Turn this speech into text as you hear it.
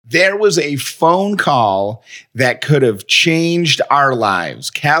There was a phone call that could have changed our lives.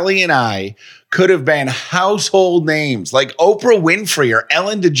 Callie and I could have been household names like Oprah Winfrey or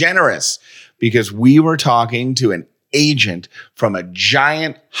Ellen DeGeneres because we were talking to an agent from a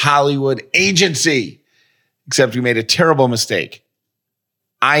giant Hollywood agency. Except we made a terrible mistake.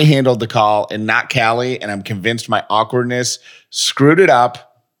 I handled the call and not Callie, and I'm convinced my awkwardness screwed it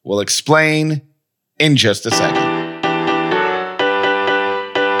up. We'll explain in just a second.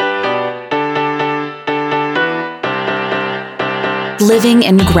 Living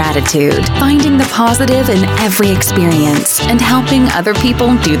in gratitude, finding the positive in every experience, and helping other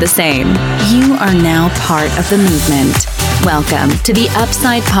people do the same. You are now part of the movement. Welcome to the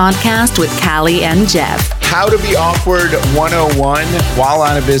Upside Podcast with Callie and Jeff. How to be awkward 101 while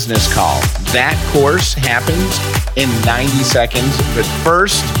on a business call. That course happens in 90 seconds. But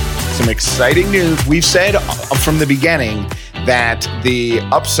first, some exciting news. We've said from the beginning that the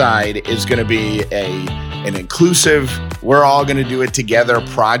Upside is going to be an inclusive, we're all going to do it together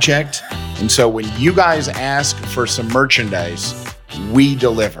project. And so when you guys ask for some merchandise, we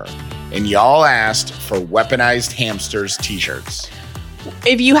deliver. And y'all asked for Weaponized Hamsters t-shirts.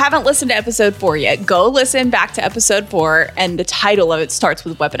 If you haven't listened to episode 4 yet, go listen back to episode 4, and the title of it starts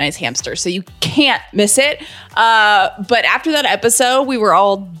with Weaponized Hamsters, so you can't miss it. But after that episode, we were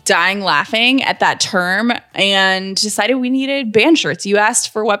all dying laughing at that term and decided we needed band shirts. You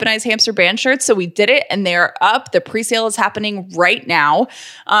asked for Weaponized Hamster band shirts, so we did it, and they're up. The pre-sale is happening right now,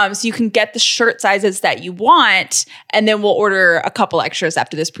 so you can get the shirt sizes that you want, and then we'll order a couple extras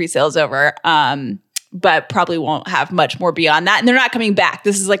after this pre-sale is over. But probably won't have much more beyond that. And they're not coming back.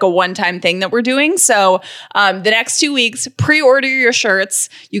 This is like a one-time thing that we're doing. So the next 2 weeks, pre-order your shirts.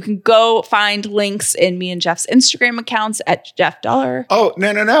 You can go find links in me and Jeff's Instagram accounts at Jeff Dollar. Oh,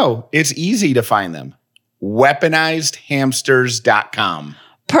 no. It's easy to find them. Weaponizedhamsters.com.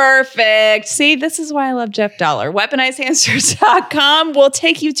 Perfect. See, this is why I love Jeff Dollar. Weaponizedhamsters.com will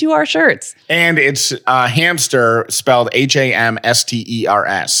take you to our shirts. And it's hamster spelled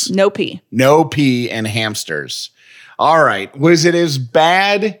Hamsters. No P. No P in hamsters. All right. Was it as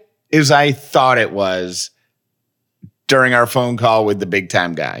bad as I thought it was during our phone call with the big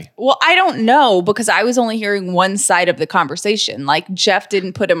time guy? Well, I don't know because I was only hearing one side of the conversation. Like Jeff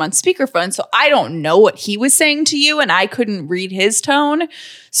didn't put him on speakerphone, so I don't know what he was saying to you, and I couldn't read his tone.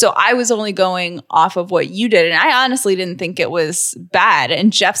 So I was only going off of what you did, and I honestly didn't think it was bad.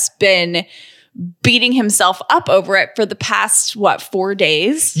 And Jeff's been beating himself up over it for the past, 4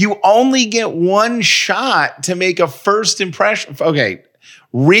 days? You only get one shot to make a first impression. Okay,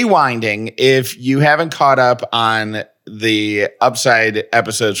 rewinding, if you haven't caught up on the Upside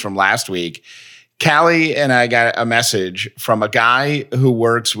episodes from last week, Callie and I got a message from a guy who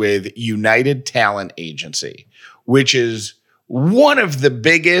works with United Talent Agency, which is one of the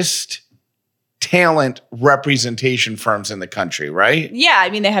biggest talent representation firms in the country, right? Yeah,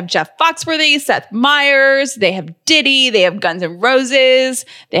 I mean, they have Jeff Foxworthy, Seth Meyers, they have Diddy, they have Guns N' Roses,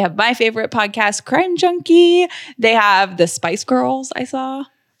 they have my favorite podcast, Crime Junkie, they have the Spice Girls I saw.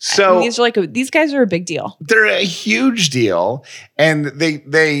 So these guys are a big deal. They're a huge deal. And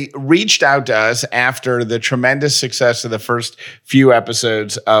they reached out to us after the tremendous success of the first few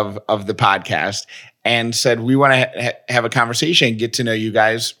episodes of the podcast and said, we want to have a conversation and get to know you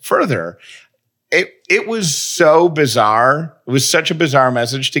guys further. It was so bizarre. It was such a bizarre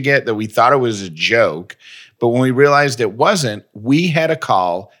message to get that we thought it was a joke. But when we realized it wasn't, we had a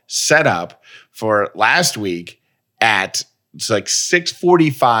call set up for last week at it's like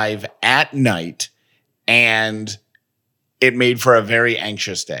 6:45 at night, and it made for a very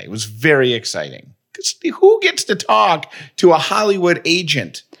anxious day. It was very exciting. Because who gets to talk to a Hollywood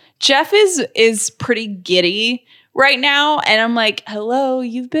agent? Jeff is pretty giddy right now, and I'm like, hello,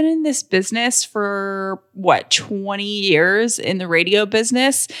 you've been in this business for 20 years in the radio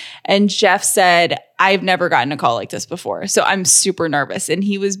business? And Jeff said, I've never gotten a call like this before, so I'm super nervous. And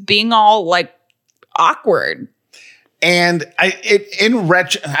he was being all like awkward. And I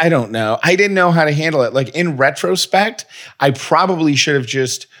don't know. I didn't know how to handle it. Like in retrospect, I probably should have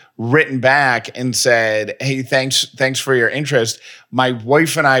just written back and said, hey, thanks for your interest. My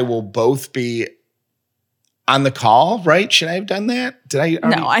wife and I will both be on the call, right? Should I have done that? Did I?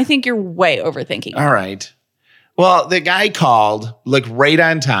 No, I think you're way overthinking. All right. Well, the guy called like right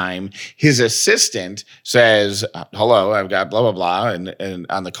on time. His assistant says, hello, I've got blah, blah, blah, and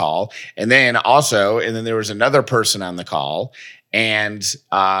on the call. And then there was another person on the call. And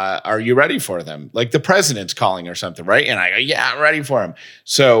are you ready for them? Like the president's calling or something, right? And I go, yeah, I'm ready for him.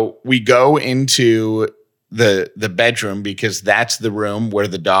 So we go into the bedroom because that's the room where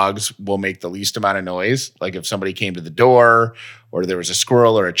the dogs will make the least amount of noise. Like if somebody came to the door or there was a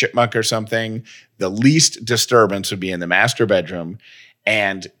squirrel or a chipmunk or something, the least disturbance would be in the master bedroom.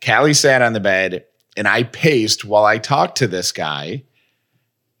 And Callie sat on the bed and I paced while I talked to this guy.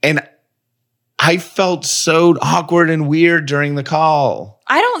 And I felt so awkward and weird during the call.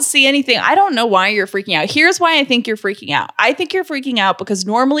 I don't see anything. I don't know why you're freaking out. Here's why I think you're freaking out. I think you're freaking out because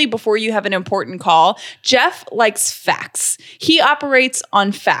normally before you have an important call, Jeff likes facts. He operates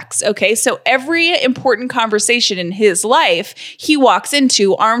on facts. Okay. So every important conversation in his life, he walks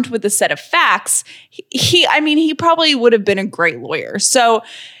into armed with a set of facts. He probably would have been a great lawyer. So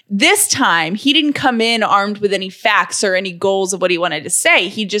this time, he didn't come in armed with any facts or any goals of what he wanted to say.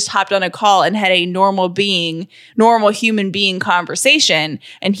 He just hopped on a call and had a normal human being conversation.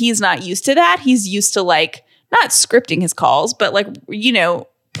 And he's not used to that. He's used to like not scripting his calls, but like,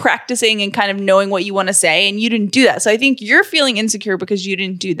 practicing and kind of knowing what you want to say. And you didn't do that. So I think you're feeling insecure because you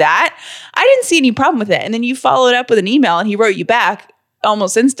didn't do that. I didn't see any problem with it. And then you followed up with an email and he wrote you back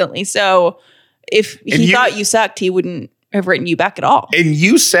almost instantly. So if he thought you sucked, he wouldn't have written you back at all. And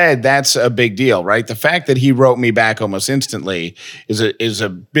you said that's a big deal, right? The fact that he wrote me back almost instantly is a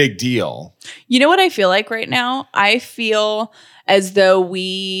big deal. You know what I feel like right now? I feel as though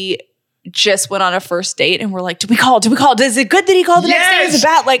we just went on a first date and we're like, do we call? Is it good that he called the next day? Is it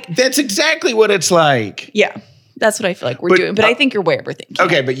bad? Like, that's exactly what it's like. Yeah. That's what I feel like we're doing. But I think you're way overthinking.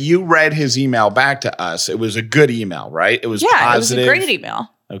 Okay, but you read his email back to us. It was a good email, right? It was positive. It was a great email.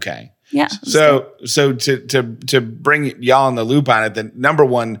 Okay. Yeah. So to bring y'all in the loop on it, the number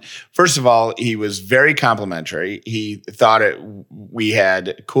one, first of all, he was very complimentary. He thought we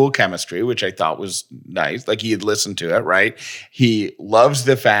had cool chemistry, which I thought was nice. Like he had listened to it, right? He loves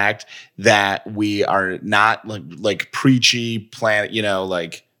the fact that we are not like preachy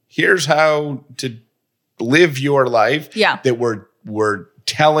like here's how to live your life. Yeah. That we're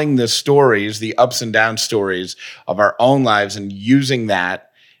telling the stories, the ups and down stories of our own lives and using that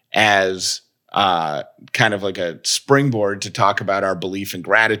as kind of like a springboard to talk about our belief in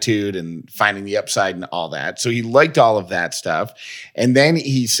gratitude and finding the upside and all that. So he liked all of that stuff. And then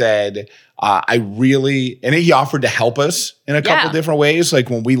he said, and he offered to help us in a couple different ways. Like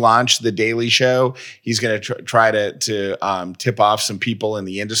when we launched the Daily Show, he's going to try to tip off some people in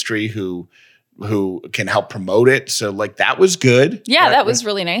the industry who can help promote it. So like that was good. Yeah, that was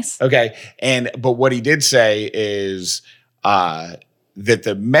really nice. Okay. But what he did say is, that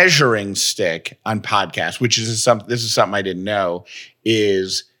the measuring stick on podcasts, this is something I didn't know,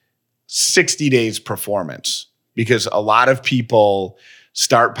 is 60 days performance, because a lot of people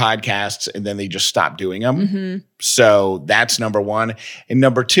start podcasts and then they just stop doing them. Mm-hmm. So that's number one. And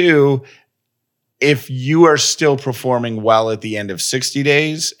number two, if you are still performing well at the end of 60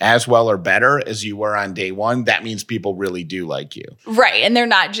 days, as well or better as you were on day one, that means people really do like you. Right. And they're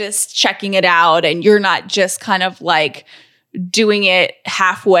not just checking it out and you're not just kind of like doing it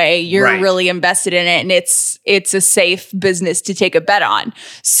halfway. You're really invested in it and it's a safe business to take a bet on.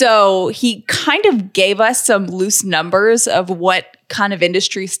 So he kind of gave us some loose numbers of what kind of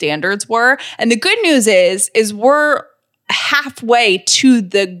industry standards were. And the good news is we're halfway to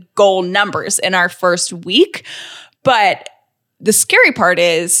the goal numbers in our first week. But the scary part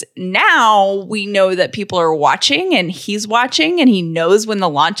is now we know that people are watching and he's watching and he knows when the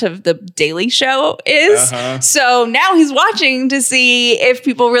launch of the Daily Show is. Uh-huh. So now he's watching to see if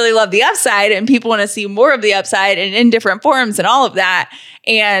people really love the upside and people want to see more of the upside and in different forms and all of that.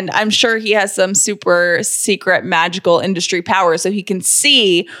 And I'm sure he has some super secret magical industry power so he can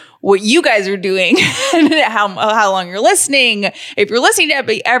see what you guys are doing and how long you're listening. If you're listening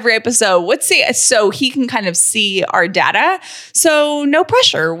to every episode, so he can kind of see our data. So no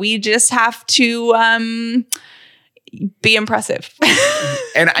pressure. We just have to be impressive.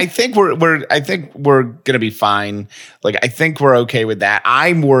 And I think we're going to be fine. Like, I think we're okay with that.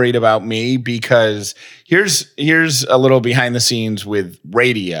 I'm worried about me because here's a little behind the scenes with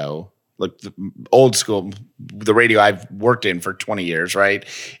radio. Like the old school, the radio I've worked in for 20 years, right?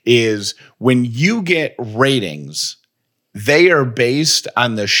 Is when you get ratings, they are based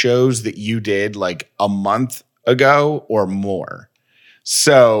on the shows that you did like a month ago or more.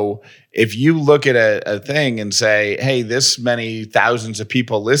 So if you look at a thing and say, hey, this many thousands of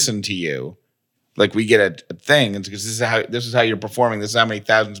people listen to you, like we get a thing, and because this is how you're performing, this is how many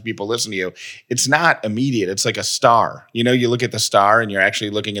thousands of people listen to you. It's not immediate. It's like a star. You know, you look at the star and you're actually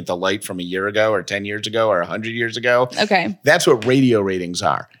looking at the light from a year ago or 10 years ago or 100 years ago. Okay. That's what radio ratings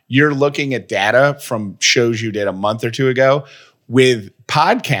are. You're looking at data from shows you did a month or two ago. With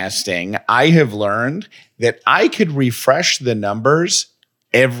podcasting, I have learned that I could refresh the numbers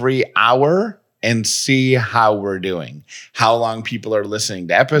every hour and see how we're doing, how long people are listening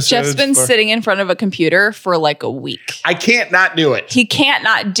to episodes. Jeff's been sitting in front of a computer for like a week. I can't not do it. He can't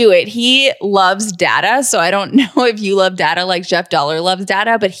not do it. He loves data. So I don't know if you love data like Jeff Dollar loves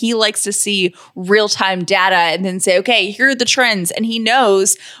data, but he likes to see real-time data and then say, okay, here are the trends. And he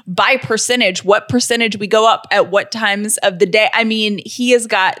knows by percentage, what percentage we go up at what times of the day. I mean, he has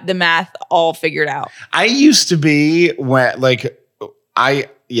got the math all figured out. I used to be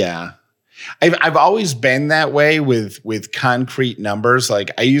I've always been that way with concrete numbers.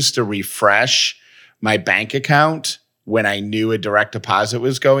 Like I used to refresh my bank account when I knew a direct deposit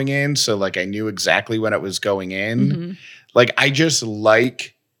was going in. So like I knew exactly when it was going in. Mm-hmm. Like I just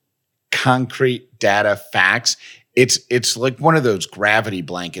like concrete data facts. It's like one of those gravity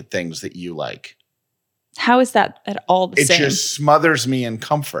blanket things that you like. How is that at all the same? It just smothers me in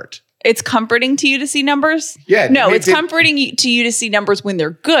comfort. It's comforting to you to see numbers? Yeah. No, it's comforting to you to see numbers when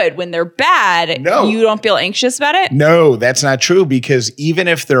they're good. When they're bad, you don't feel anxious about it? No, that's not true because even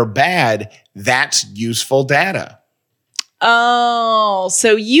if they're bad, that's useful data. Oh,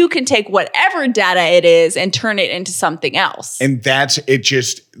 so you can take whatever data it is and turn it into something else. And that's it,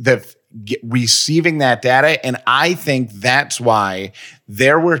 just receiving that data. And I think that's why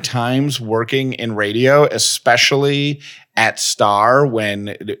there were times working in radio, especially at Star when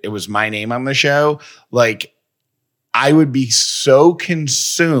it was my name on the show, like I would be so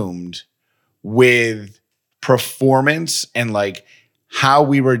consumed with performance and like how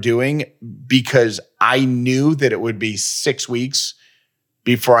we were doing because I knew that it would be 6 weeks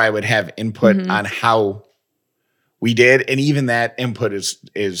before I would have input on how we did. And even that input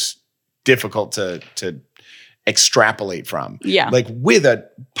is difficult to extrapolate from. Yeah. Like with a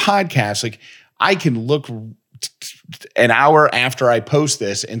podcast, like I can look an hour after I post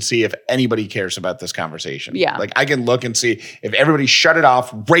this and see if anybody cares about this conversation. Yeah. Like I can look and see if everybody shut it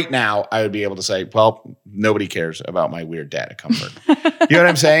off right now, I would be able to say, well, nobody cares about my weird data comfort. You know what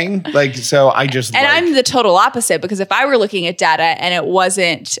I'm saying? Like, so I just, and I'm the total opposite because if I were looking at data and it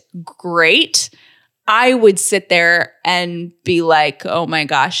wasn't great, I would sit there and be like, oh my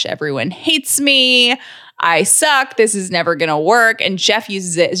gosh, everyone hates me. I suck. This is never going to work. And Jeff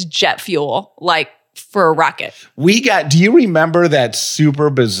uses it as jet fuel, like for a rocket. Do you remember that super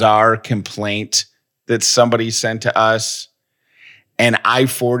bizarre complaint that somebody sent to us and I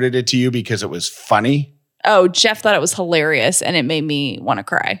forwarded it to you because it was funny? Oh, Jeff thought it was hilarious and it made me want to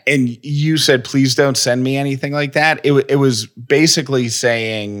cry. And you said, please don't send me anything like that. It was basically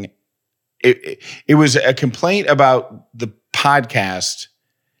saying it was a complaint about the podcast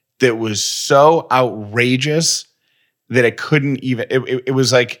that was so outrageous that it couldn't even, it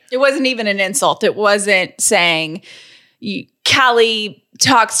was like. It wasn't even an insult. It wasn't saying Callie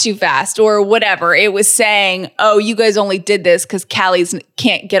talks too fast or whatever. It was saying, oh, you guys only did this because Callie's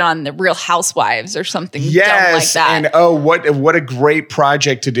can't get on the Real Housewives or something dumb like that. And oh, what a great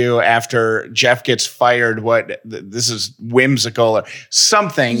project to do after Jeff gets fired. This is whimsical or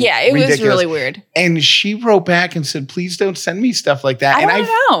something. Yeah, it ridiculous. Was really weird. And she wrote back and said, please don't send me stuff like that.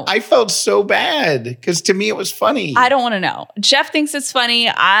 I felt so bad because to me it was funny. I don't want to know. Jeff thinks it's funny.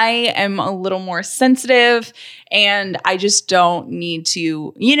 I am a little more sensitive and I just don't need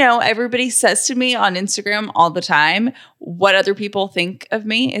to, everybody says to me on Instagram all the time, what other people think of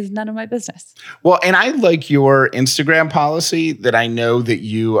me is none of my business. Well, and I like your Instagram policy that I know that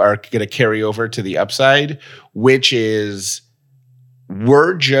you are going to carry over to the Upside, which is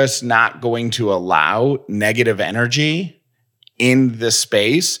we're just not going to allow negative energy in the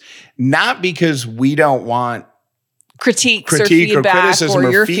space, not because we don't want critique or feedback or criticism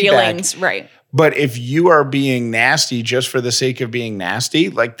or your feelings, right? But if you are being nasty just for the sake of being nasty,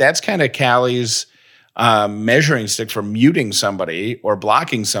 like that's kind of Callie's measuring stick for muting somebody or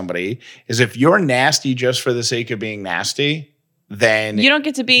blocking somebody is if you're nasty just for the sake of being nasty, then you don't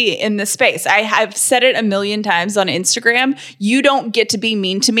get to be in this space. I have said it a million times on Instagram. You don't get to be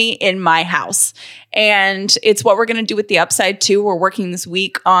mean to me in my house. And it's what we're going to do with the Upside too. We're working this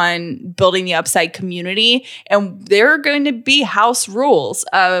week on building the Upside community. And there are going to be house rules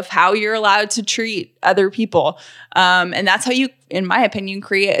of how you're allowed to treat other people. And that's how you, in my opinion,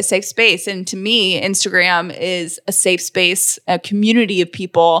 create a safe space. And to me, Instagram is a safe space, a community of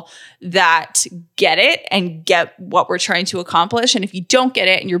people that get it and get what we're trying to accomplish. And if you don't get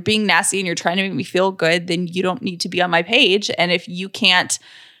it and you're being nasty and you're trying to make me feel good, then you don't need to be on my page. And if you can't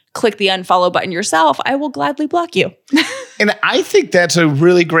click the unfollow button yourself, I will gladly block you. And I think that's a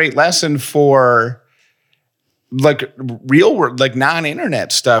really great lesson for like real world, like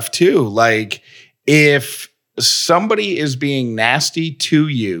non-internet stuff too. Like if somebody is being nasty to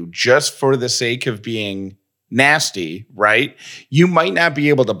you just for the sake of being nasty, right? You might not be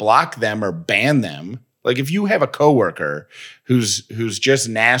able to block them or ban them. Like if you have a coworker who's just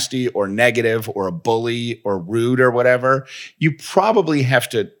nasty or negative or a bully or rude or whatever, you probably have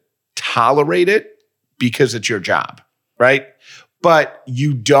to tolerate it because it's your job, right? But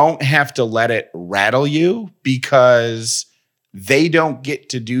you don't have to let it rattle you because they don't get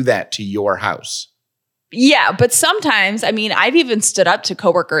to do that to your house. Yeah, but sometimes, I mean, I've even stood up to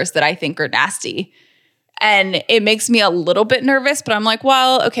coworkers that I think are nasty. And it makes me a little bit nervous, but I'm like,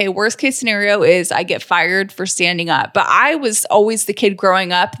 well, okay, worst case scenario is I get fired for standing up. But I was always the kid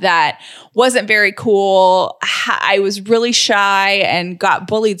growing up that wasn't very cool. I was really shy and got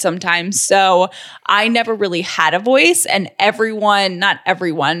bullied sometimes. So I never really had a voice. And everyone, not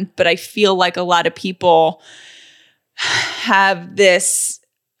everyone, but I feel like a lot of people have this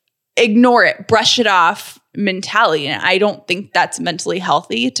ignore it, brush it off mentality. And I don't think that's mentally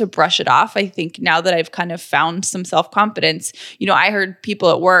healthy to brush it off. I think now that I've kind of found some self-confidence, I heard people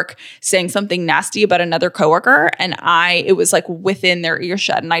at work saying something nasty about another coworker and it was like within their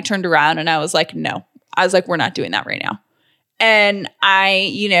earshot. And I turned around and I was like, no, we're not doing that right now. And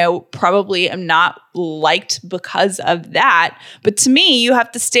I, probably am not liked because of that. But to me, you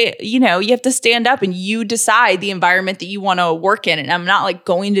have to stand up and you decide the environment that you want to work in. And I'm not like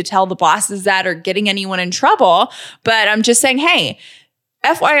going to tell the bosses that or getting anyone in trouble, but I'm just saying, hey,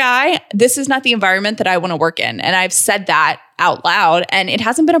 FYI, this is not the environment that I want to work in. And I've said that out loud and it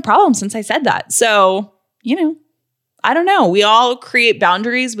hasn't been a problem since I said that. So, I don't know. We all create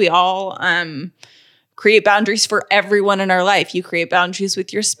boundaries. We all, create boundaries for everyone in our life. You create boundaries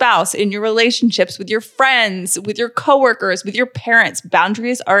with your spouse, in your relationships, with your friends, with your coworkers, with your parents.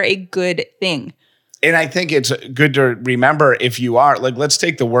 Boundaries are a good thing. And I think it's good to remember if you are, like, let's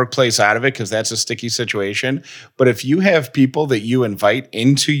take the workplace out of it because that's a sticky situation. But if you have people that you invite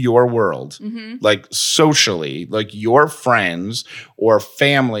into your world, like socially, like your friends or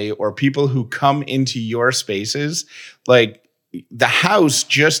family or people who come into your spaces, like, the house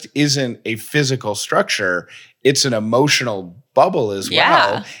just isn't a physical structure. It's an emotional bubble as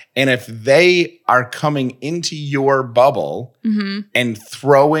well. And if they are coming into your bubble and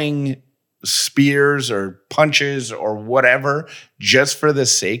throwing spears or punches or whatever, just for the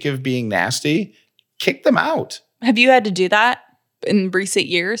sake of being nasty, kick them out. Have you had to do that in recent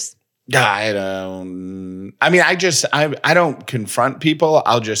years? I don't confront people.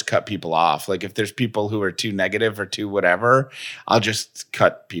 I'll just cut people off. Like if there's people who are too negative or too whatever, I'll just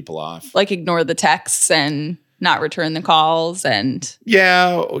cut people off. Like ignore the texts and not return the calls and.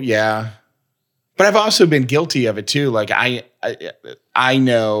 Yeah. But I've also been guilty of it too. Like I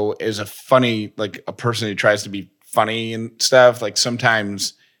know as a person who tries to be funny and stuff, like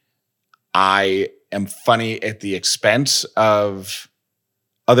sometimes I am funny at the expense of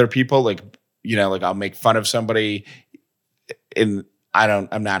other people. Like I'll make fun of somebody and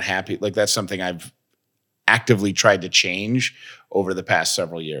I'm not happy. Like that's something I've actively tried to change over the past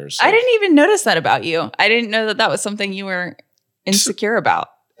several years. I didn't even notice that about you. I didn't know that was something you were insecure about.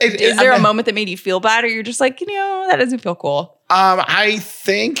 Is there a moment that made you feel bad or you're just like, that doesn't feel cool? I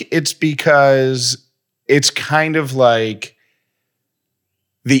think it's because it's kind of like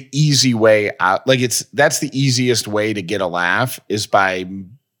the easy way out. Like that's the easiest way to get a laugh is by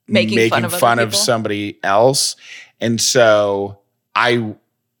making fun of somebody else. And so I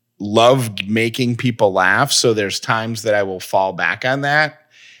love making people laugh. So there's times that I will fall back on that.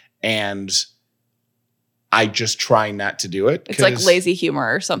 And I just try not to do it. It's like lazy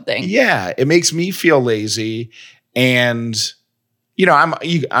humor or something. Yeah. It makes me feel lazy. And,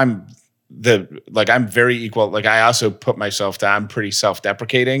 I'm very equal. Like I also put myself down. I'm pretty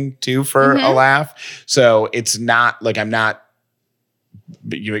self-deprecating too for a laugh. So it's not like I'm not,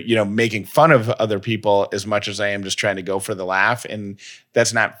 making fun of other people as much as I am just trying to go for the laugh. And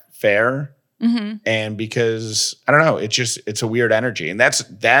that's not fair. And because I don't know, it's a weird energy. And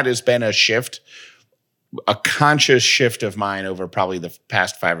that has been a conscious shift of mine over probably the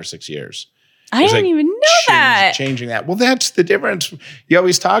past 5 or 6 years. I didn't even know that. Changing that. Well, that's the difference you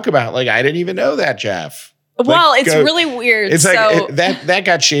always talk about. Like, I didn't even know that, Jeff. Well, it's really weird. It's that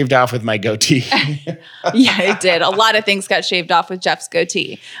got shaved off with my goatee. Yeah, it did. A lot of things got shaved off with Jeff's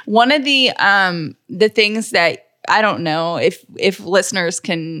goatee. One of the things that I don't know if listeners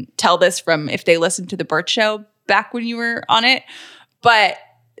can tell this from if they listened to the Burt Show back when you were on it, but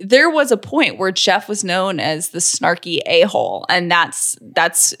there was a point where Jeff was known as the snarky a-hole, and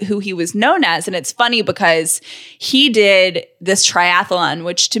that's who he was known as. And it's funny because he did this triathlon,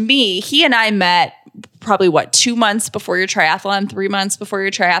 which to me, he and I met probably 2 months before your triathlon, 3 months before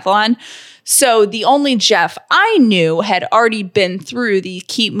your triathlon. So the only Jeff I knew had already been through the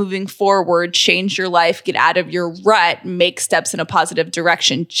keep moving forward, change your life, get out of your rut, make steps in a positive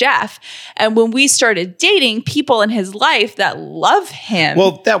direction, Jeff. And when we started dating, people in his life that love him.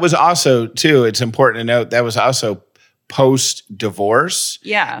 Well, that was also, too, it's important to note, that was also post-divorce.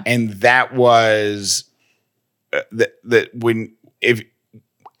 Yeah. And that was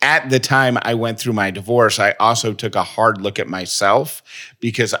at the time I went through my divorce, I also took a hard look at myself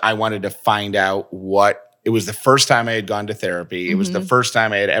because I wanted to find out it was the first time I had gone to therapy. It was the first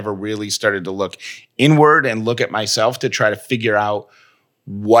time I had ever really started to look inward and look at myself to try to figure out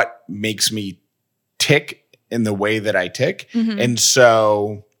what makes me tick in the way that I tick. And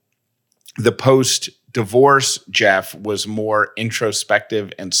so the post-divorce Jeff was more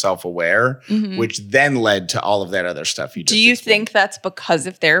introspective and self-aware, which then led to all of that other stuff you just Do you explained. think that's because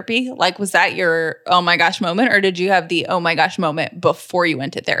of therapy? Like, was that your oh my gosh moment, or did you have the oh my gosh moment before you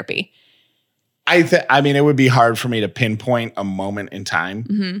went to therapy? I mean, it would be hard for me to pinpoint a moment in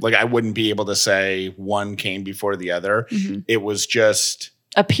time. Like, I wouldn't be able to say one came before the other. It was just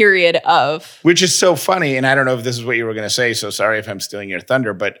A period of. which is so funny. And I don't know if this is what you were going to say, so sorry if I'm stealing your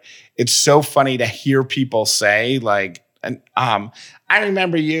thunder, but it's so funny to hear people say, like, I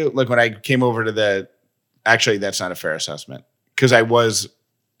remember you, like, when I came over to actually, that's not a fair assessment, because I was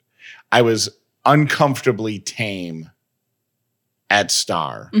uncomfortably tame at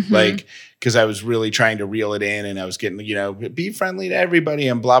Star, like, because I was really trying to reel it in, and I was getting, be friendly to everybody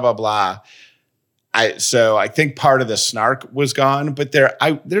and blah, blah, blah. So I think part of the snark was gone, but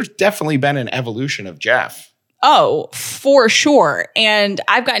there's definitely been an evolution of Jeff. Oh, for sure. And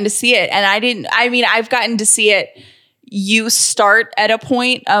I've gotten to see it. And I've gotten to see it. You start at a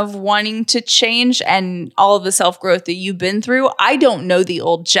point of wanting to change and all of the self-growth that you've been through. I don't know the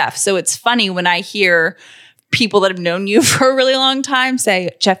old Jeff. So it's funny when I hear people that have known you for a really long time say,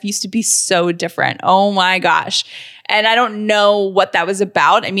 Jeff used to be so different. Oh my gosh. And I don't know what that was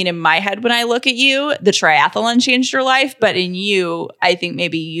about. I mean, in my head, when I look at you, the triathlon changed your life. But in you, I think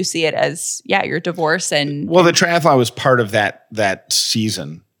maybe you see it as, your divorce. And Well, the triathlon was part of that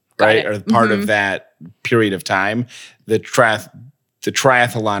season, right? Or part of that period of time. The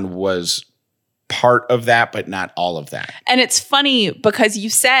triathlon was part of that, but not all of that. And it's funny because you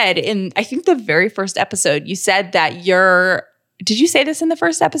said in, I think the very first episode, you said that did you say this in the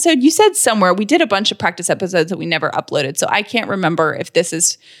first episode? You said somewhere, we did a bunch of practice episodes that we never uploaded. So I can't remember if this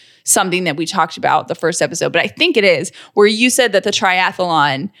is something that we talked about the first episode, but I think it is, where you said that the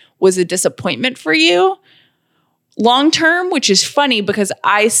triathlon was a disappointment for you long term, which is funny because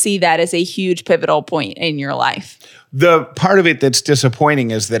I see that as a huge pivotal point in your life. The part of it that's disappointing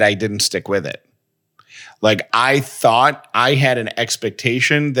is that I didn't stick with it. Like, I thought I had an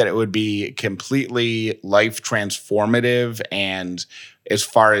expectation that it would be completely life transformative, and as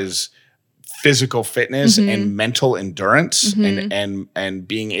far as physical fitness and mental endurance and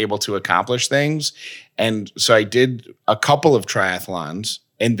being able to accomplish things. And so I did a couple of triathlons,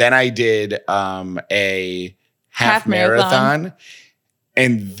 and then I did a half marathon.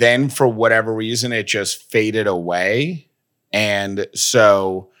 And then for whatever reason, it just faded away. And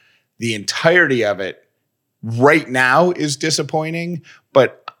so the entirety of it right now is disappointing,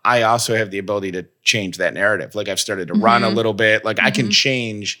 but I also have the ability to change that narrative. Like, I've started to run a little bit. Like, I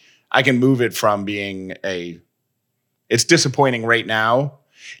can move it from being it's disappointing right now.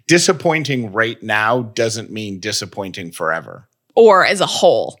 Disappointing right now doesn't mean disappointing forever. Or as a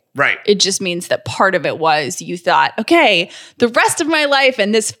whole. Right. It just means that part of it was you thought, okay, the rest of my life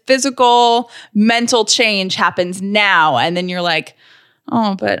and this physical, mental change happens now. And then you're like,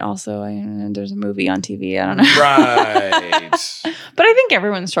 oh, but also there's a movie on TV. I don't know. Right. But I think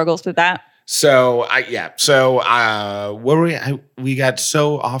everyone struggles with that. So what were we got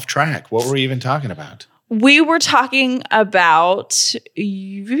so off track. What were we even talking about? We were talking about,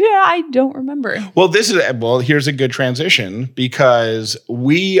 I don't remember. Well, here's a good transition because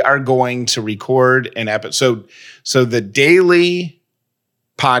we are going to record an episode. So the daily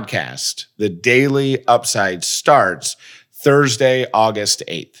podcast, the Daily Upside, starts Thursday, August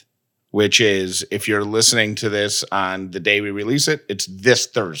 8th, which is, if you're listening to this on the day we release it, it's this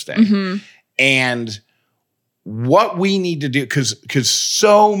Thursday. And what we need to do, because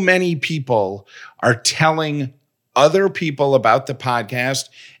so many people are telling other people about the podcast,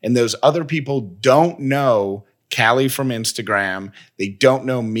 and those other people don't know Callie from Instagram. They don't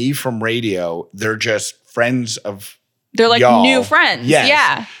know me from radio. They're just friends of They're like y'all. new friends. Yes.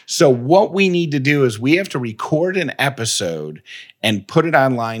 Yeah. So what we need to do is we have to record an episode and put it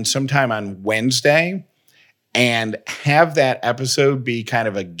online sometime on Wednesday and have that episode be kind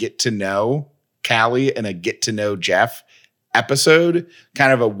of a get to know Callie and a get to know Jeff episode,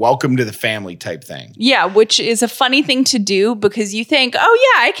 kind of a welcome to the family type thing. Yeah, which is a funny thing to do because you think,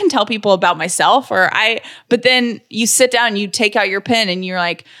 oh yeah, I can tell people about myself but then you sit down and you take out your pen and you're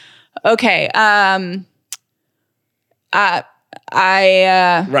like, okay, Right.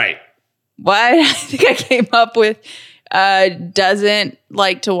 what? I think I came up with doesn't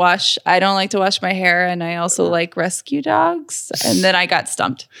like to wash. I don't like to wash my hair, and I also like rescue dogs. And then I got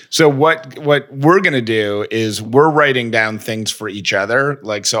stumped. So what we're going to do is we're writing down things for each other.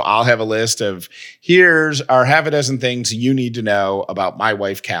 Like, so I'll have a list of here's our half a dozen things you need to know about my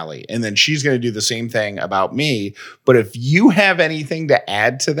wife, Callie. And then she's going to do the same thing about me. But if you have anything to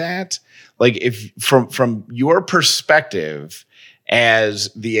add to that, like if from your perspective as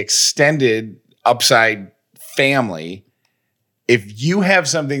the extended Upside family, if you have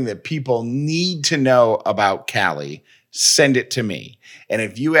something that people need to know about Callie, send it to me. And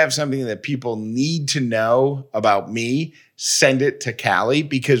if you have something that people need to know about me, send it to Callie,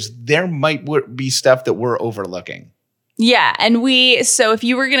 because there might be stuff that we're overlooking. Yeah. And so if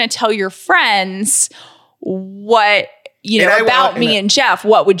you were going to tell your friends what, about me and Jeff,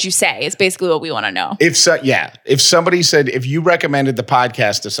 what would you say is basically what we want to know. If somebody said, if you recommended the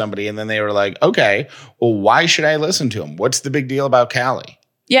podcast to somebody and then they were like, okay, well, why should I listen to him? What's the big deal about Callie?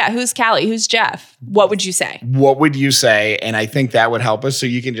 Yeah. Who's Callie? Who's Jeff? What would you say? What would you say? And I think that would help us. So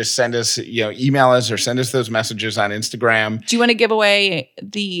you can just send us, email us or send us those messages on Instagram. Do you want to give away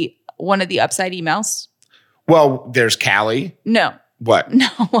one of the Upside emails? Well, there's Callie. No. What? No,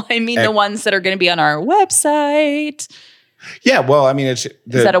 I mean the ones that are going to be on our website. Yeah, well, I mean, is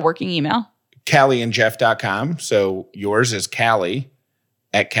that a working email? CallieandJeff.com. So yours is Callie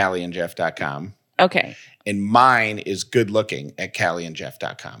at CallieandJeff.com. Okay. And mine is goodlooking at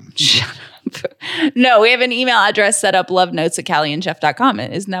CallieandJeff.com. Shut up. No, we have an email address set up, lovenotes at CallieandJeff.com.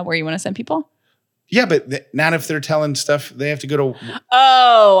 Isn't that where you want to send people? Yeah, but not if they're telling stuff. They have to go to.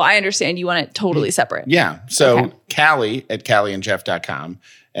 Oh, I understand. You want it totally separate. Yeah. So Callie at CallieandJeff.com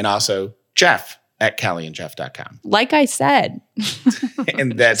and also Jeff at CallieandJeff.com. Like I said.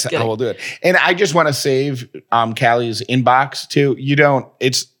 And that's how we'll do it. And I just want to save Callie's inbox too.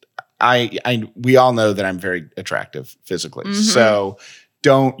 We all know that I'm very attractive physically. Mm-hmm. So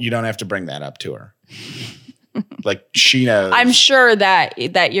you don't have to bring that up to her. Like she knows. I'm sure that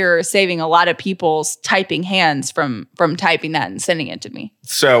you're saving a lot of people's typing hands from typing that and sending it to me.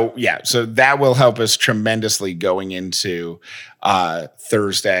 So yeah, so that will help us tremendously going into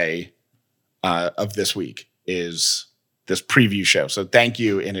Thursday of this week is this preview show. So thank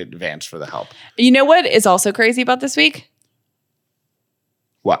you in advance for the help. You know what is also crazy about this week?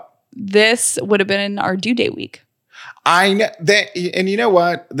 What? This would have been our due date week. I know that, and you know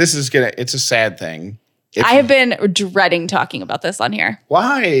what? It's a sad thing. I have been dreading talking about this on here.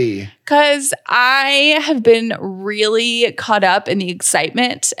 Why? Because I have been really caught up in the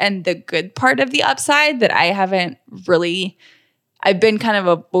excitement and the good part of the Upside that I've been kind of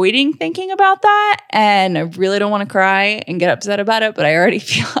avoiding thinking about that. And I really don't want to cry and get upset about it. But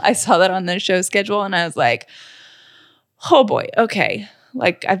I saw that on the show schedule and I was like, oh boy, okay.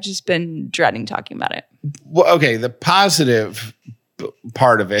 Like I've just been dreading talking about it. Well, okay. The positive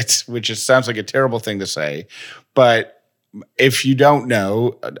part of it, which sounds like a terrible thing to say, but if you don't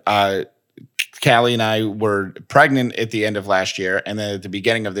know, Callie and I were pregnant at the end of last year, and then at the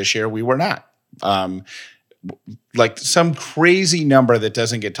beginning of this year, we were not. Like some crazy number that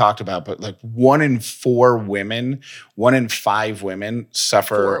doesn't get talked about, but like 1 in 4 women, 1 in 5 women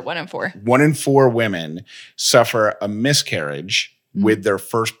suffer. 1 in 4. 1 in 4 women suffer a miscarriage with their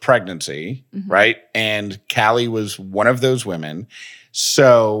first pregnancy, right? And Callie was one of those women.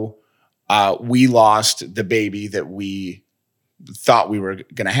 So we lost the baby that we thought we were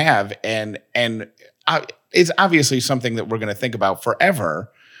going to have. And it's obviously something that we're going to think about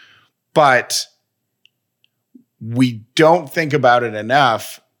forever, but we don't think about it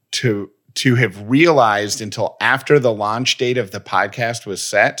enough to have realized until after the launch date of the podcast was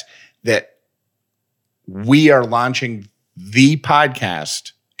set that we are launching the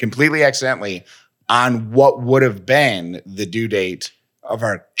podcast completely accidentally on what would have been the due date of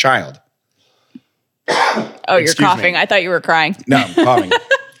our child. Oh, you're coughing. I thought you were crying. No, I'm coughing. Can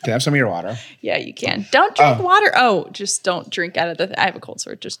I have some of your water? Yeah, you can. Don't drink water. Oh, just don't drink out of I have a cold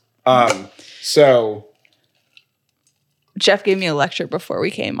sore. So Jeff gave me a lecture before we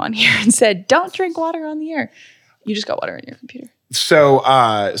came on here and said, don't drink water on the air. You just got water in your computer. So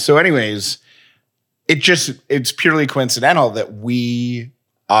anyways, it's purely coincidental that we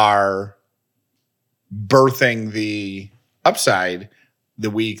are birthing the Upside the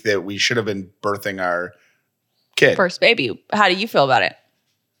week that we should have been birthing our kid. First baby. How do you feel about it?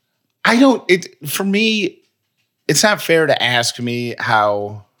 For me, it's not fair to ask me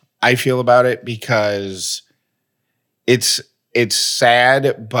how I feel about it because it's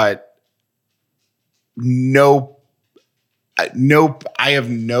sad, but I have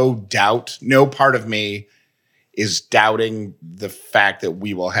no doubt. No part of me is doubting the fact that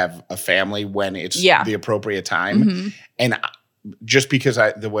we will have a family when it's the appropriate time. Mm-hmm. And just because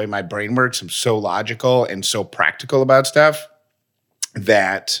the way my brain works, I'm so logical and so practical about stuff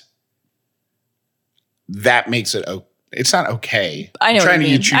that makes it it's not okay. I know I'm trying what you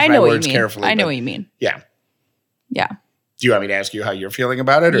to mean. choose I my know what words you mean. carefully. I know what you mean. Yeah. Yeah. Do you want me to ask you how you're feeling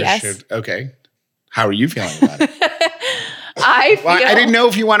about it? Or yes. Okay. How are you feeling about it? I didn't know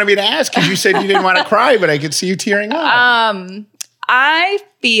if you wanted me to ask because you said you didn't want to cry, but I could see you tearing up. I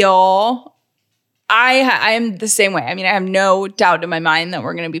feel I am the same way. I mean, I have no doubt in my mind that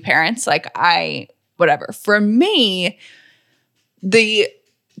we're going to be parents. Like whatever. For me, the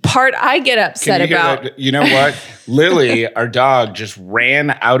part I get upset about. You know what? Lily, our dog, just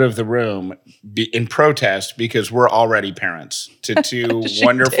ran out of the room in protest because we're already parents to two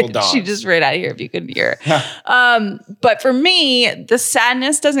wonderful dogs. She just ran out of here if you couldn't hear. But for me, the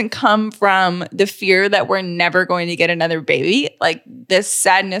sadness doesn't come from the fear that we're never going to get another baby. Like this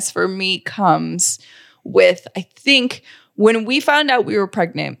sadness for me comes with, I think, when we found out we were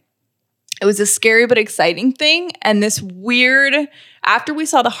pregnant, it was a scary but exciting thing. And this weird, after we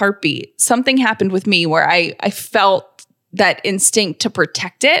saw the heartbeat, something happened with me where I felt that instinct to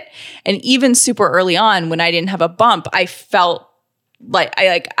protect it. And even super early on when I didn't have a bump, I felt like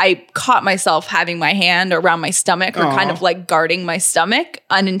I caught myself having my hand around my stomach or kind of like guarding my stomach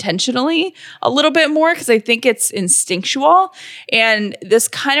unintentionally a little bit more because I think it's instinctual. And this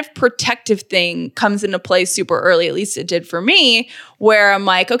kind of protective thing comes into play super early, at least it did for me, where I'm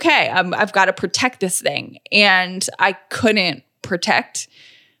like, okay, I've got to protect this thing. And I couldn't protect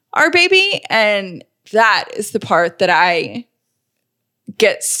our baby. And that is the part that I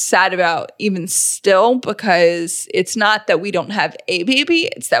get sad about even still, because it's not that we don't have a baby,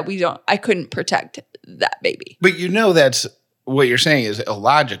 it's that I couldn't protect that baby. But that's what you're saying is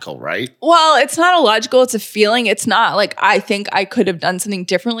illogical, right? Well, it's not illogical. It's a feeling. It's not like I think I could have done something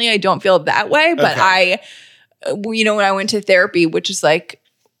differently. I don't feel that way. But when I went to therapy, which is like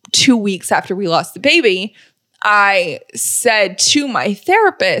 2 weeks after we lost the baby, I said to my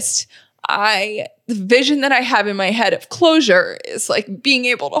therapist, the vision that I have in my head of closure is like being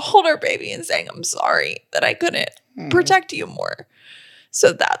able to hold our baby and saying, I'm sorry that I couldn't protect you more.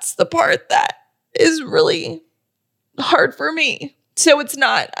 So that's the part that is really hard for me. So it's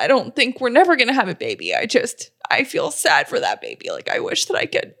not, I don't think we're never going to have a baby. I feel sad for that baby. Like I wish that I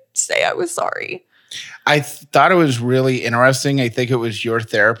could say I was sorry. I thought it was really interesting. I think it was your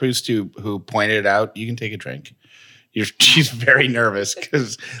therapist who pointed it out. You can take a drink. She's very nervous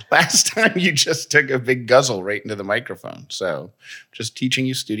because last time you just took a big guzzle right into the microphone. So just teaching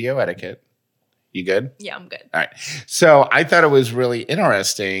you studio etiquette. You good? Yeah, I'm good. All right. So I thought it was really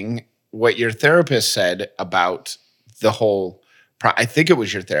interesting what your therapist said about the whole, I think it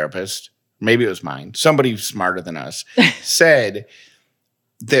was your therapist, maybe it was mine, somebody smarter than us, said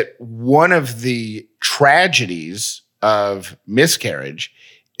that one of the tragedies of miscarriage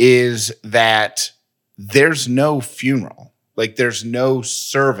is that there's no funeral. Like there's no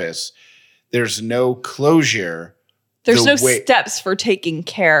service. There's no closure. There's no steps for taking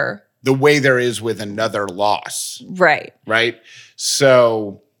care. The way there is with another loss. Right. Right.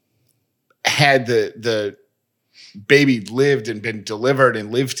 So had the baby lived and been delivered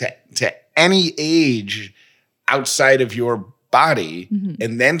and lived to any age outside of your body,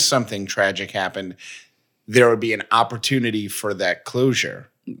 and then something tragic happened, there would be an opportunity for that closure.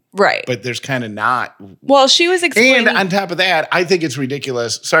 Right. But there's kind of not. Well, she was explaining. And on top of that, I think it's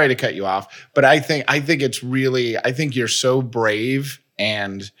ridiculous. Sorry to cut you off, but I think it's really, I think you're so brave,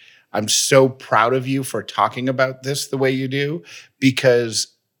 and I'm so proud of you for talking about this the way you do, because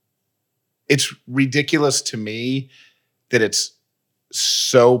it's ridiculous to me that it's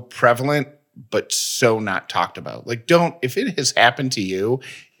so prevalent, but so not talked about. Like, if it has happened to you,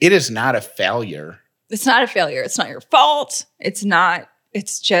 it is not a failure. It's not a failure. It's not your fault.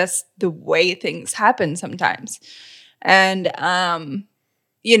 It's just the way things happen sometimes. And,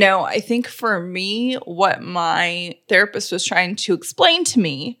 I think for me, what my therapist was trying to explain to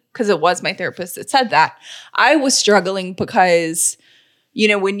me, because it was my therapist that said that, I was struggling because,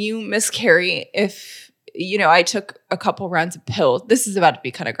 when you miscarry, I took a couple rounds of pills. This is about to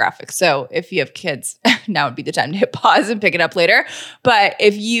be kind of graphic. So if you have kids, now would be the time to hit pause and pick it up later. But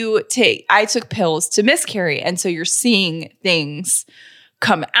I took pills to miscarry. And so you're seeing things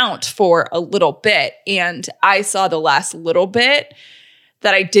come out for a little bit. And I saw the last little bit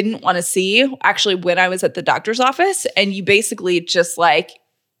that I didn't want to see actually when I was at the doctor's office. And you basically just like,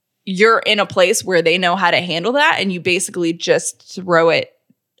 you're in a place where they know how to handle that, and you basically just throw it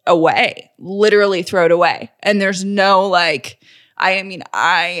away, literally throw it away. And there's no like,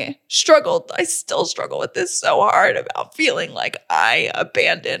 I struggled. I still struggle with this so hard about feeling like I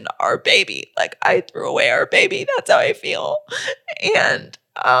abandoned our baby. Like I threw away our baby. That's how I feel. And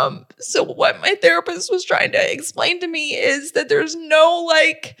so what my therapist was trying to explain to me is that there's no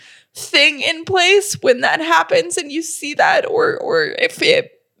like thing in place when that happens and you see that, or if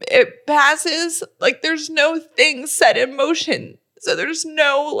it passes, like there's no thing set in motion. So there's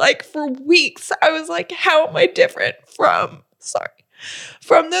no like, for weeks I was like, how am I different from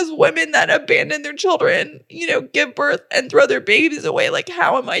those women that abandon their children, you know, give birth and throw their babies away? Like,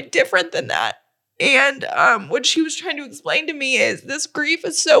 how am I different than that? And what she was trying to explain to me is this grief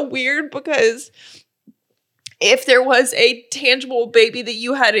is so weird because if there was a tangible baby that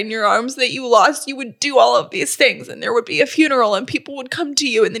you had in your arms that you lost, you would do all of these things, and there would be a funeral and people would come to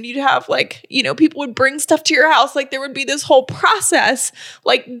you, and then you'd have like, you know, people would bring stuff to your house. Like there would be this whole process.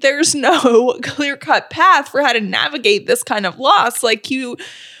 Like there's no clear-cut path for how to navigate this kind of loss. Like you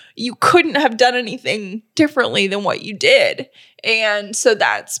couldn't have done anything differently than what you did. And so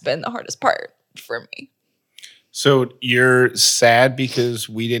that's been the hardest part for me. So you're sad because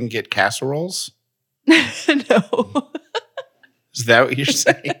we didn't get casseroles? No. Is that what you're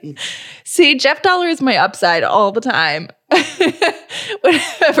saying? See, Jeff Dollar is my upside all the time.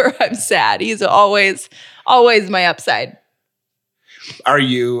 Whenever I'm sad, he's always my upside. Do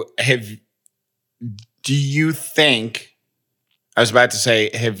you think, I was about to say,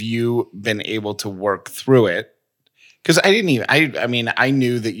 have you been able to work through it? Because I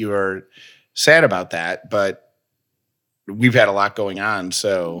knew that you were sad about that, but we've had a lot going on.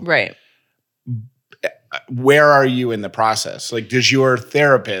 So right. Where are you in the process? Like, does your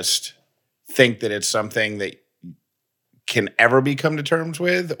therapist think that it's something that can ever be come to terms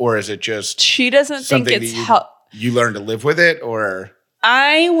with? Or is it just she doesn't think it's you learn to live with it? Or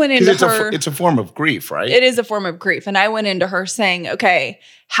I went into her. It's a form of grief, right? It is a form of grief. And I went into her saying, okay,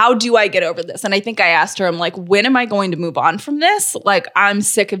 how do I get over this? And I think I asked her, I'm like, when am I going to move on from this? Like, I'm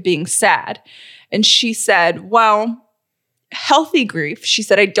sick of being sad. And she said, well, healthy grief. She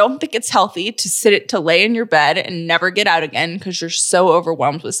said, I don't think it's healthy to lay in your bed and never get out again because you're so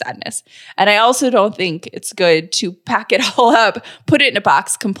overwhelmed with sadness. And I also don't think it's good to pack it all up, put it in a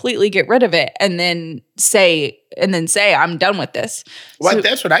box, completely get rid of it, and then say, I'm done with this. Well, so,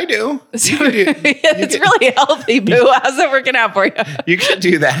 that's what I do. It's really healthy, boo. How's it working out for you? You can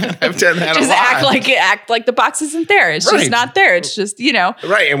do that. I've done that just a lot. Act like the box isn't there. It's just not there. It's just, you know.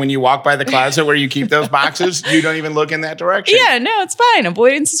 Right. And when you walk by the closet where you keep those boxes, you don't even look in that direction. Yeah, no, it's fine.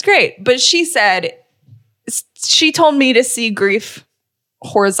 Avoidance is great. But she said, she told me to see grief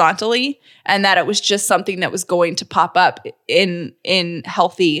horizontally and that it was just something that was going to pop up in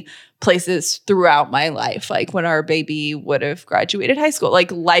healthy places throughout my life. Like when our baby would have graduated high school,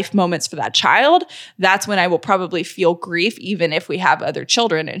 like life moments for that child, that's when I will probably feel grief, even if we have other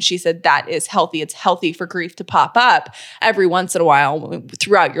children. And she said that is healthy. It's healthy for grief to pop up every once in a while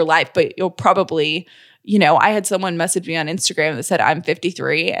throughout your life, but you'll probably, you know, I had someone message me on Instagram that said, I'm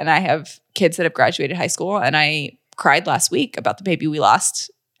 53 and I have kids that have graduated high school, and I cried last week about the baby we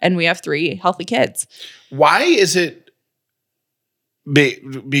lost, and we have 3 healthy kids. Why is it?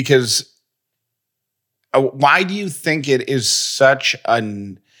 Because why do you think it is such a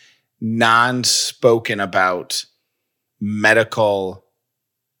non-spoken about medical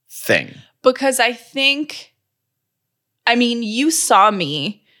thing? Because I think, I mean, you saw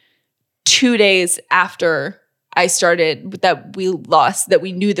me 2 days after I started that we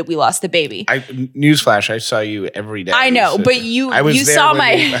knew that we lost the baby. Newsflash, I saw you every day. I know, so but you saw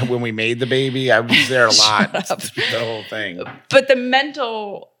when we made the baby. I was there a lot. The whole thing. But the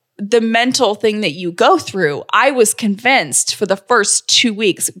mental thing that you go through, I was convinced for the first 2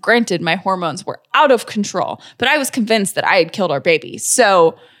 weeks, granted my hormones were out of control, but I was convinced that I had killed our baby.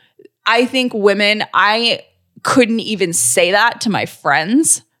 So I think women, I couldn't even say that to my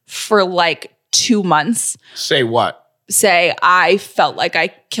friends for like 2 months. Say what? Say I felt like I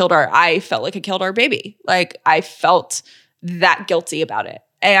killed our baby. Like I felt that guilty about it.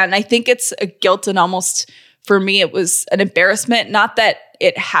 And I think it's a guilt, and almost for me it was an embarrassment, not that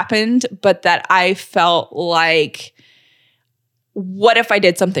it happened, but that I felt like, what if I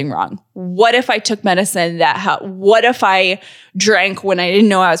did something wrong? What if I took medicine what if I drank when I didn't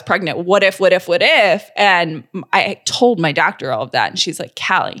know I was pregnant? What if? And I told my doctor all of that, and she's like,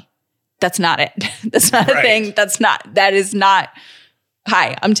 Callie, that's not it. That's not a thing. That is not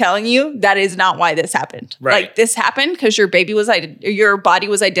hi, I'm telling you, that is not why this happened. Right. Like this happened because your body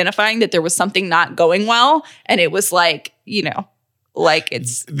was identifying that there was something not going well. And it was like, we gotta.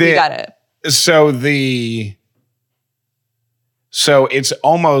 So it's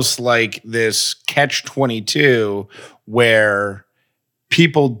almost like this catch-22 where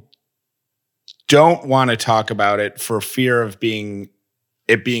people don't want to talk about it for fear of being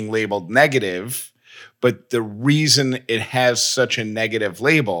labeled negative. But the reason it has such a negative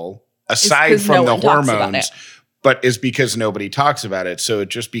label, aside from the hormones, but is because nobody talks about it. So it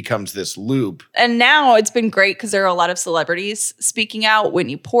just becomes this loop. And now it's been great because there are a lot of celebrities speaking out.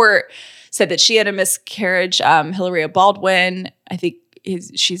 Whitney Port said that she had a miscarriage. Hilaria Baldwin, I think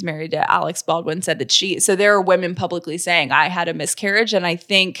she's married to Alex Baldwin, said that so there are women publicly saying, I had a miscarriage. And I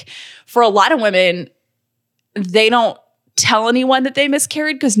think for a lot of women, they don't tell anyone that they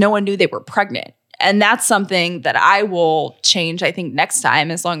miscarried because no one knew they were pregnant. And that's something that I will change, I think, next time,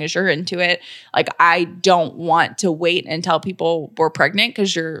 as long as you're into it. Like, I don't want to wait and tell people we're pregnant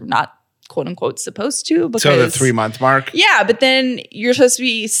because you're not, quote unquote, supposed to. Because, so the 3-month mark? Yeah, but then you're supposed to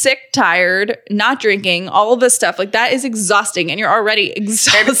be sick, tired, not drinking, all of this stuff. Like, that is exhausting, and you're already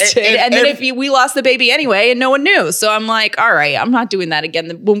exhausted. And then we lost the baby anyway, and no one knew. So I'm like, all right, I'm not doing that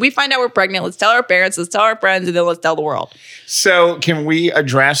again. When we find out we're pregnant, let's tell our parents, let's tell our friends, and then let's tell the world. So can we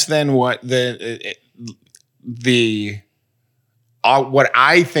address then what what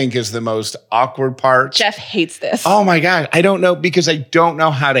I think is the most awkward part? Jeff hates this. Oh my God. I don't know, because I don't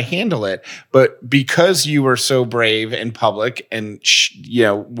know how to handle it. But because you were so brave in public and,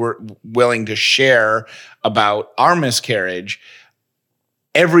 were willing to share about our miscarriage,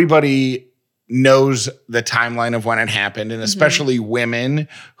 everybody knows the timeline of when it happened. And especially women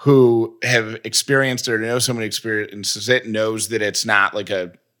who have experienced it or know someone experiences it, knows that it's not like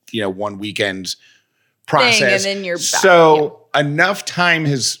a, 1 weekend process. Thing, and then you're back. So enough time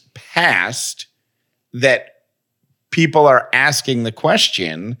has passed that people are asking the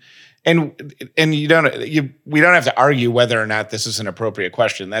question, and we don't have to argue whether or not this is an appropriate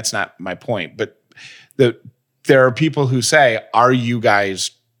question. That's not my point. But there are people who say, "Are you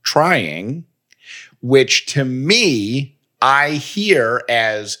guys trying?" Which to me, I hear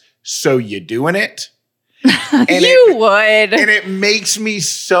as, "So you doing it?" And would. And it makes me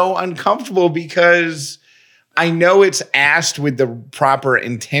so uncomfortable because I know it's asked with the proper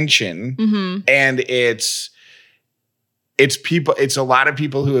intention, and it's a lot of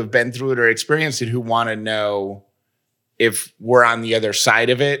people who have been through it or experienced it who want to know if we're on the other side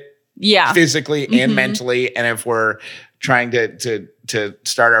of it, physically and mentally, and if we're trying to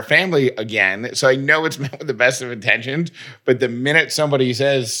start our family again. So I know it's meant with the best of intentions, but the minute somebody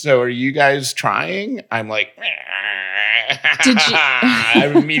says, "So are you guys trying?" I'm like, Did you?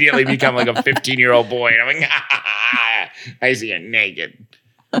 I immediately become like a 15-year-old boy. And I'm like, I see it naked.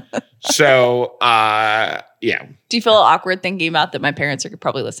 So, yeah. Do you feel awkward thinking about that my parents are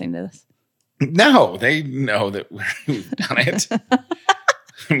probably listening to this? No, they know that we've done it.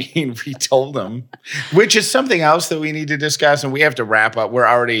 I mean, we told them, which is something else that we need to discuss, and we have to wrap up. We're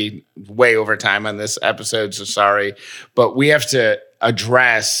already way over time on this episode, so sorry. But we have to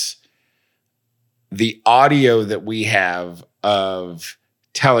address the audio that we have of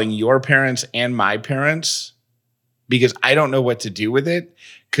telling your parents and my parents, because I don't know what to do with it,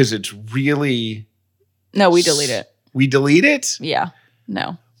 because it's really... No, we delete it. We delete it? Yeah.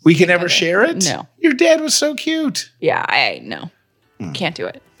 No. We can never share it? No. Your dad was so cute. Yeah, no. Can't do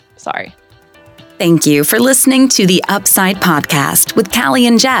it. Sorry. Thank you for listening to the Upside Podcast with Callie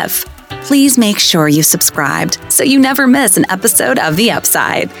and Jeff. Please make sure you subscribed so you never miss an episode of The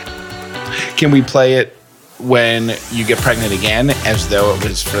Upside. Can we play it when you get pregnant again as though it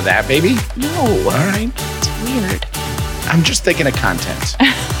was for that baby? No. All right. It's weird. I'm just thinking of content.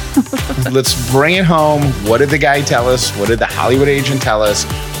 Let's bring it home. What did the guy tell us? What did the Hollywood agent tell us?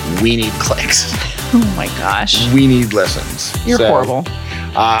 We need clicks. Oh my gosh. We need listens. You're horrible.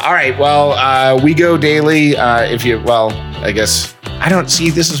 All right. Well, we go daily. I guess I don't see.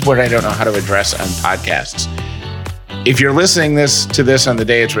 This is what I don't know how to address on podcasts. If you're listening to this on the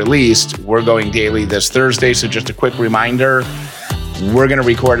day it's released, we're going daily this Thursday. So just a quick reminder, we're going to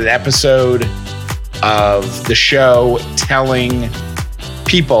record an episode of the show telling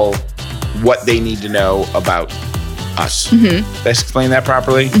people what they need to know about us. Did I explain that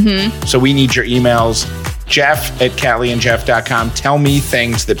properly? So we need your emails. Jeff@CallieandJeff.com. Tell me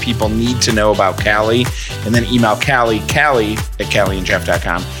things that people need to know about Callie, and then email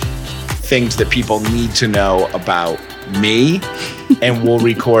Callie@CallieandJeff.com. Things that people need to know about me, and we'll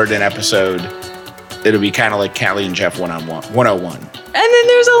record an episode. It'll be kind of like Callie and Jeff 101. then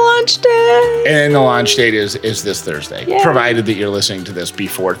there's a launch day. And the launch date is this Thursday, Yay. provided that you're listening to this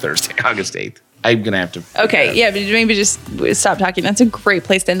before Thursday, August 8th. I'm going to have to. Okay, yeah, but maybe just stop talking. That's a great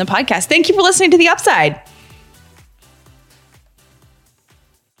place to end the podcast. Thank you for listening to The Upside.